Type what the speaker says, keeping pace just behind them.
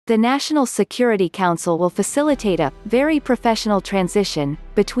The National Security Council will facilitate a very professional transition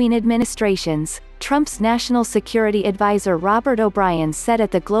between administrations, Trump's national security advisor Robert O'Brien said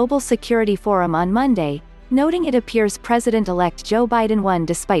at the Global Security Forum on Monday, noting it appears President-elect Joe Biden won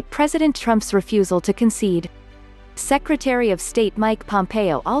despite President Trump's refusal to concede. Secretary of State Mike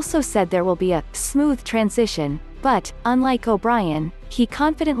Pompeo also said there will be a smooth transition, but, unlike O'Brien, he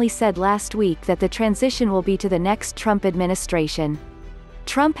confidently said last week that the transition will be to the next Trump administration.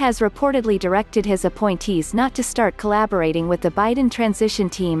 Trump has reportedly directed his appointees not to start collaborating with the Biden transition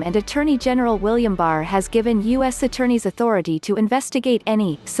team, and Attorney General William Barr has given U.S. attorneys authority to investigate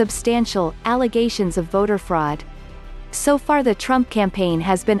any substantial allegations of voter fraud. So far, the Trump campaign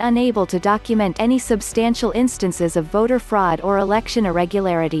has been unable to document any substantial instances of voter fraud or election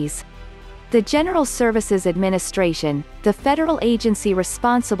irregularities. The General Services Administration, the federal agency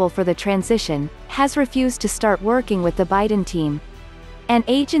responsible for the transition, has refused to start working with the Biden team. An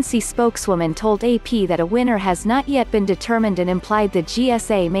agency spokeswoman told AP that a winner has not yet been determined and implied the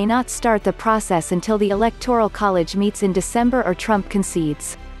GSA may not start the process until the Electoral College meets in December or Trump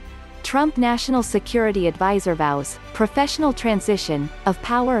concedes. Trump National Security Advisor vows, professional transition, of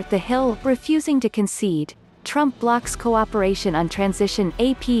power, the Hill, refusing to concede. Trump blocks cooperation on transition.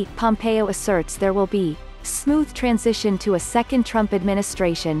 AP, Pompeo asserts there will be smooth transition to a second Trump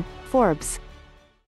administration. Forbes.